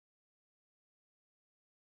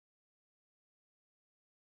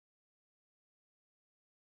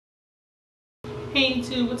Hey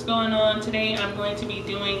YouTube, what's going on? Today I'm going to be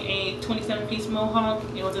doing a 27-piece mohawk.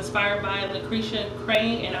 It was inspired by Lacresha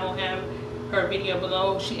Lacy, and I will have her video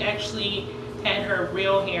below. She actually had her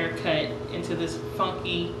real hair cut into this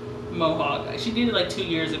funky mohawk. She did it like 2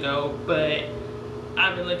 years ago, but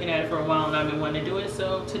I've been looking at it for a while and I've been wanting to do it.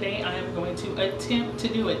 So today I am going to attempt to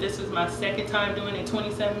do it. This is my second time doing a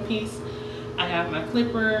 27-piece. I have my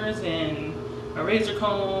clippers and a razor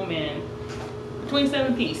comb and a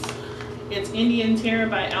 27-piece. It's Indian Terror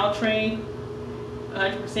by Outre,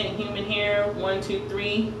 100% human hair, 1, 2,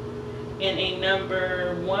 3, and a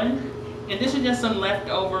number 1. And this is just some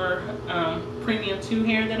leftover premium 2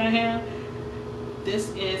 hair that I have.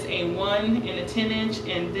 This is a 1 and a 10-inch,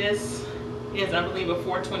 and this is, I believe, a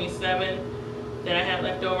 427 that I have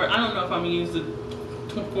left over. I don't know if I'm gonna use the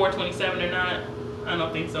 427 or not. I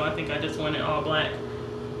don't think so. I think I just want it all black,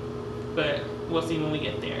 but we'll see when we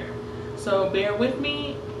get there. So bear with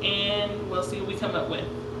me and we'll see what we come up with.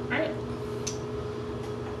 Alright.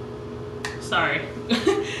 Sorry.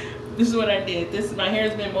 This is what I did. My hair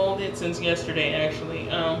has been molded since yesterday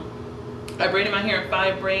actually. I braided my hair in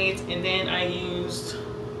 5 braids, and then I used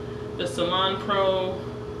the Salon Pro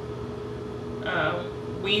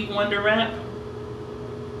Weave Wonder Wrap.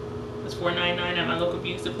 It's $4.99 at my local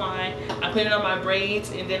beauty supply. I put it on my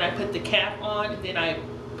braids, and then I put the cap on, and then I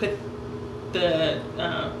put the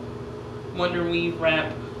Wonder Weave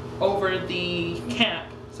wrap over the cap,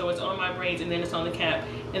 so it's on my braids and then it's on the cap,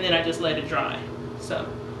 and then I just let it dry. So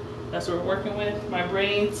that's what we're working with. My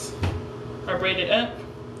braids are braided up,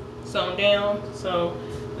 sewn down, so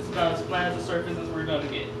this is about as flat as the surface as we're going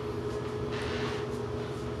to get.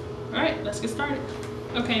 Alright, let's get started.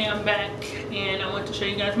 Okay, I'm back and I want to show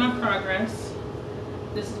you guys my progress.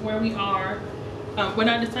 This is where we are. What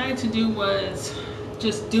I decided to do was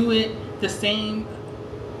just do it the same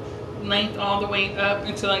length all the way up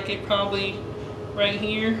until I get probably right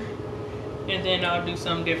here, and then I'll do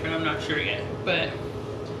something different. I'm not sure yet, but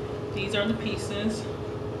these are the pieces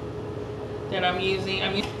that I'm using.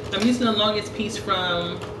 I'm using the longest piece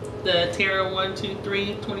from the Terra 1, 2,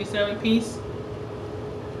 3 27 piece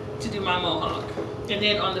to do my mohawk, and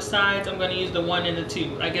then on the sides I'm going to use the 1 and the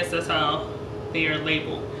 2. I guess that's how they are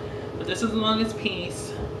labeled, but this is the longest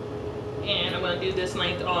piece, and I'm going to do this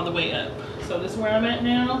length all the way up. So this is where I'm at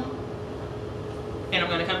now, and I'm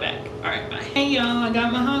gonna come back. Alright, bye. Hey y'all, I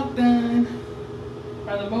got my hawk done.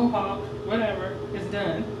 Or the mohawk, whatever, it's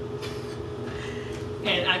done.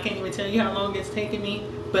 And I can't even tell you how long it's taken me,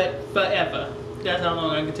 but forever. That's how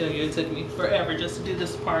long I can tell you it took me. Forever just to do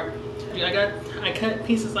this part. I cut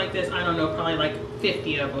pieces like this, I don't know, probably like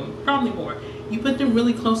 50 of them, probably more. You put them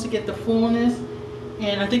really close to get the fullness,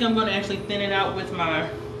 and I think I'm gonna actually thin it out with my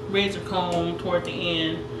razor comb toward the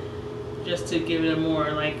end, just to give it a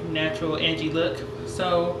more like natural edgy look.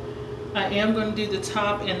 So I am going to do the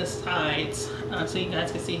top and the sides so you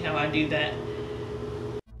guys can see how I do that.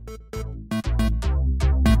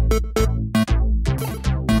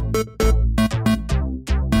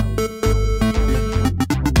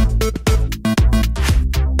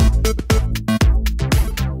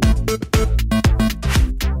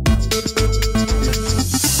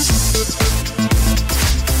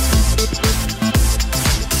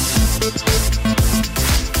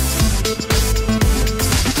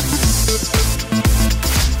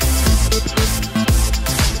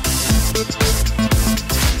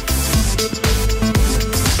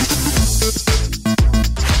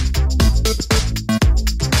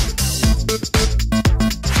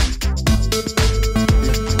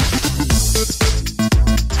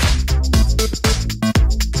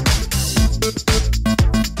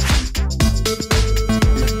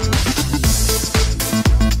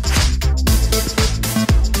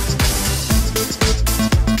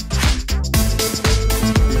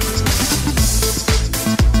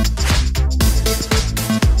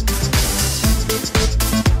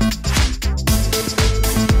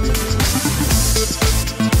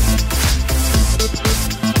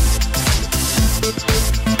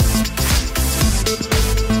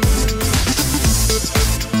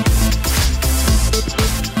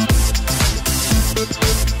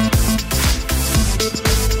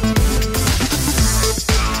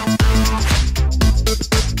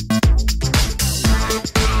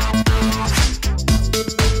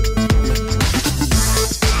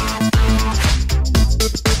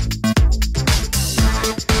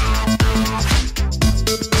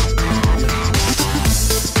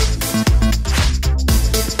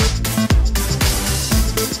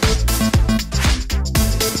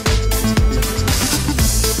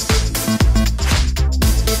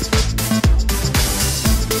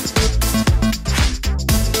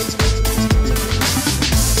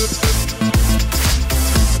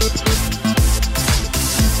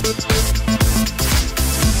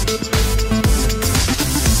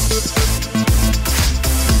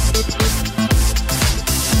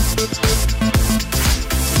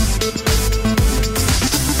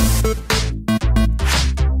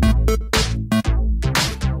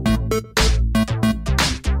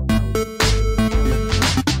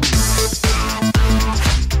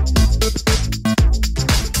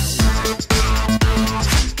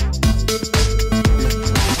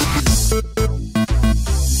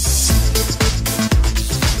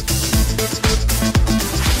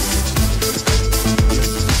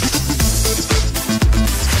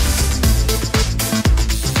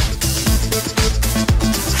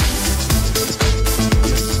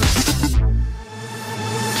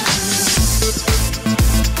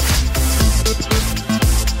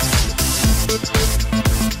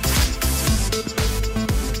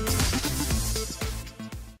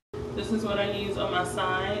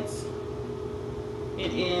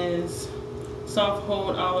 It is Soft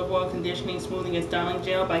Hold Olive Oil Conditioning Smoothing and Styling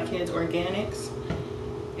Gel by Kids Organics.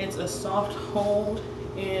 It's a soft hold,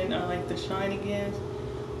 and I like the shine it gives.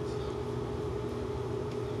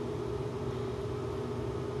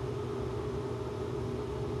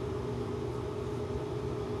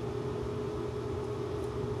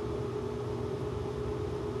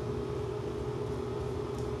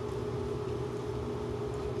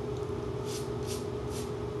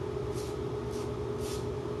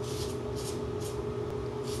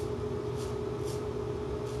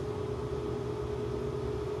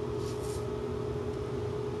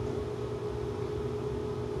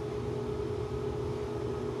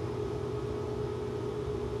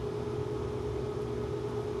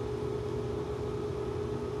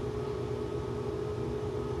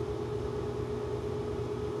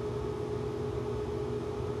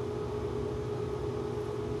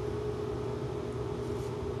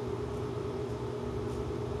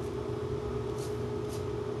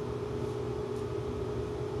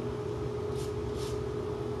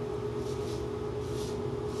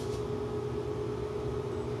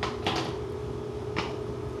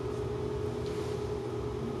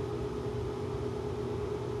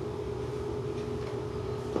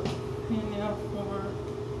 And now for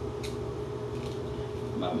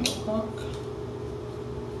my Mohawk.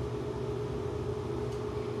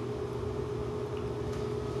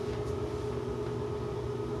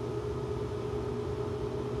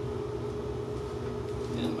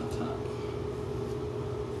 And my top.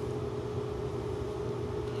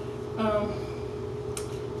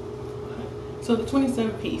 So the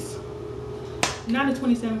 27 piece, not a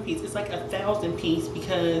 27 piece, it's like 1,000 piece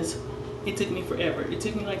because it took me forever. It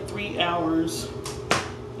took me like 3 hours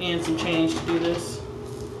and some change to do this.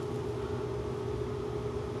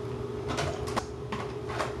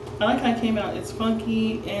 I like how it came out. It's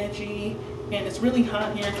funky, edgy, and it's really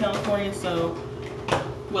hot here in California, so,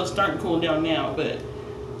 well, it's starting to cool down now, but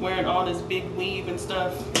wearing all this big weave and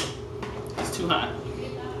stuff, it's too hot.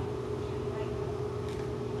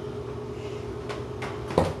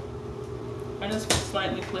 I just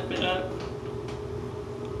slightly flip it up,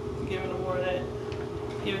 give it more of that,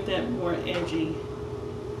 give it that more edgy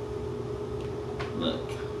look.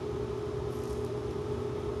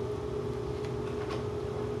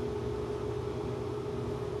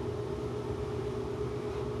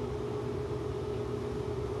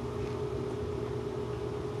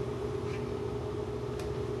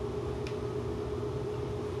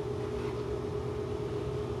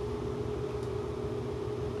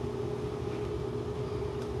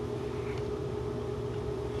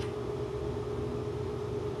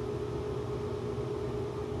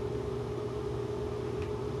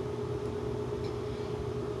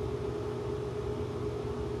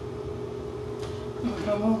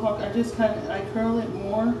 My Mohawk, I just I curl it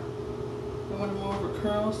more. I want more of a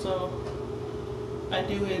curl, so I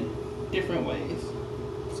do it different ways.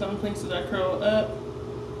 Some places I curl up,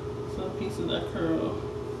 some pieces I curl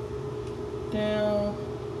down,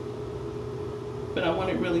 but I want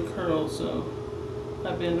it really curled, so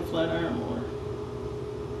I bend the flat iron more.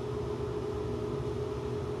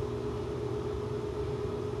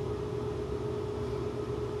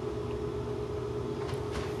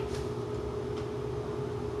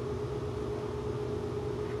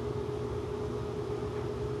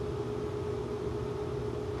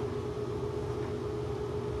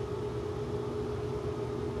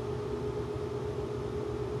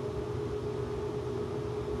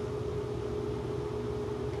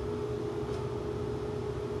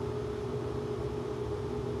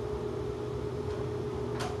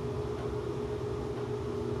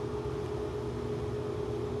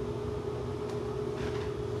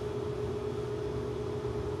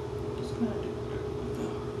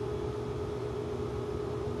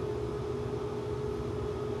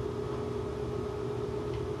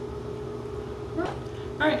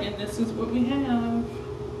 Alright, and this is what we have.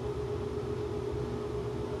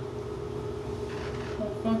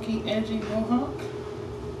 A funky, edgy Mohawk.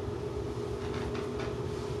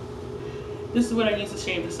 This is what I use to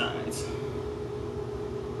shave the sides.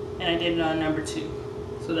 And I did it on number 2.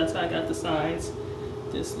 So that's how I got the sides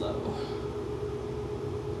this low.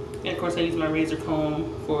 And of course I use my razor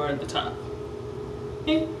comb for the top.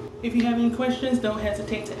 And if you have any questions, don't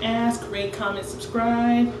hesitate to ask, rate, comment,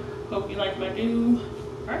 subscribe. Hope you like my do.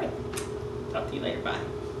 Alright, talk to you later, bye.